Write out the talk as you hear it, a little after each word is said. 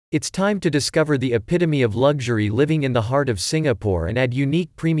It's time to discover the epitome of luxury living in the heart of Singapore and add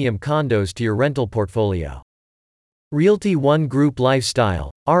unique premium condos to your rental portfolio. Realty One Group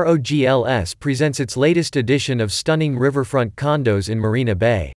Lifestyle, ROGLS presents its latest edition of stunning riverfront condos in Marina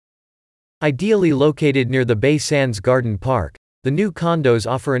Bay. Ideally located near the Bay Sands Garden Park, the new condos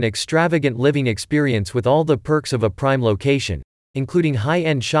offer an extravagant living experience with all the perks of a prime location, including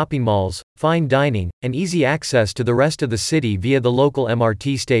high-end shopping malls, fine dining, and easy access to the rest of the city via the local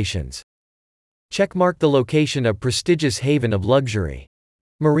MRT stations. Checkmark the location a prestigious haven of luxury.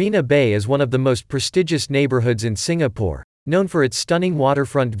 Marina Bay is one of the most prestigious neighborhoods in Singapore, known for its stunning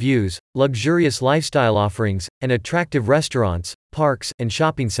waterfront views, luxurious lifestyle offerings, and attractive restaurants, parks, and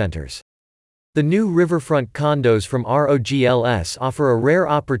shopping centers. The new riverfront condos from ROGLS offer a rare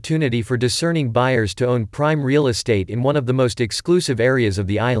opportunity for discerning buyers to own prime real estate in one of the most exclusive areas of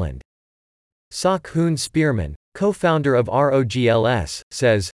the island. Sok Hoon Spearman, co-founder of ROGLS,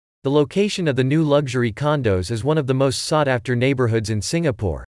 says, "The location of the new luxury condos is one of the most sought-after neighborhoods in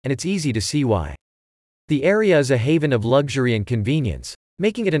Singapore, and it's easy to see why. The area is a haven of luxury and convenience,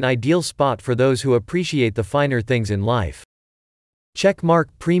 making it an ideal spot for those who appreciate the finer things in life." Checkmark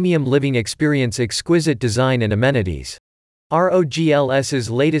premium living experience, exquisite design and amenities. ROGLS's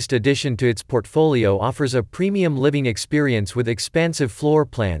latest addition to its portfolio offers a premium living experience with expansive floor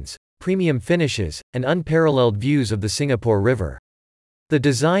plans, premium finishes, and unparalleled views of the Singapore River. The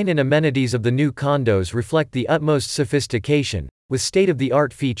design and amenities of the new condos reflect the utmost sophistication, with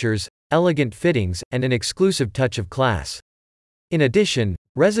state-of-the-art features, elegant fittings, and an exclusive touch of class. In addition,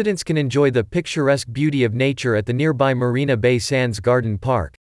 residents can enjoy the picturesque beauty of nature at the nearby Marina Bay Sands Garden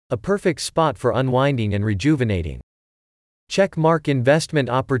Park, a perfect spot for unwinding and rejuvenating. Checkmark investment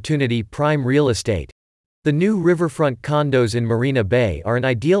opportunity, prime real estate. The new riverfront condos in Marina Bay are an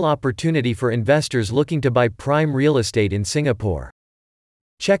ideal opportunity for investors looking to buy prime real estate in Singapore.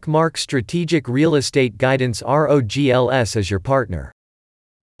 Checkmark strategic real estate guidance, ROGLS as your partner.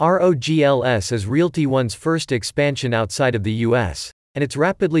 ROGLS is Realty One's first expansion outside of the US, and it's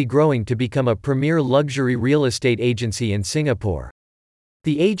rapidly growing to become a premier luxury real estate agency in Singapore.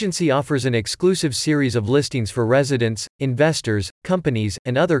 The agency offers an exclusive series of listings for residents, investors, companies,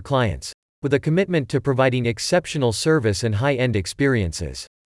 and other clients, with a commitment to providing exceptional service and high-end experiences.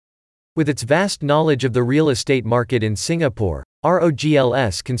 With its vast knowledge of the real estate market in Singapore,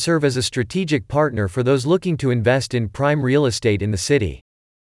 ROGLS can serve as a strategic partner for those looking to invest in prime real estate in the city.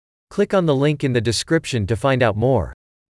 Click on the link in the description to find out more.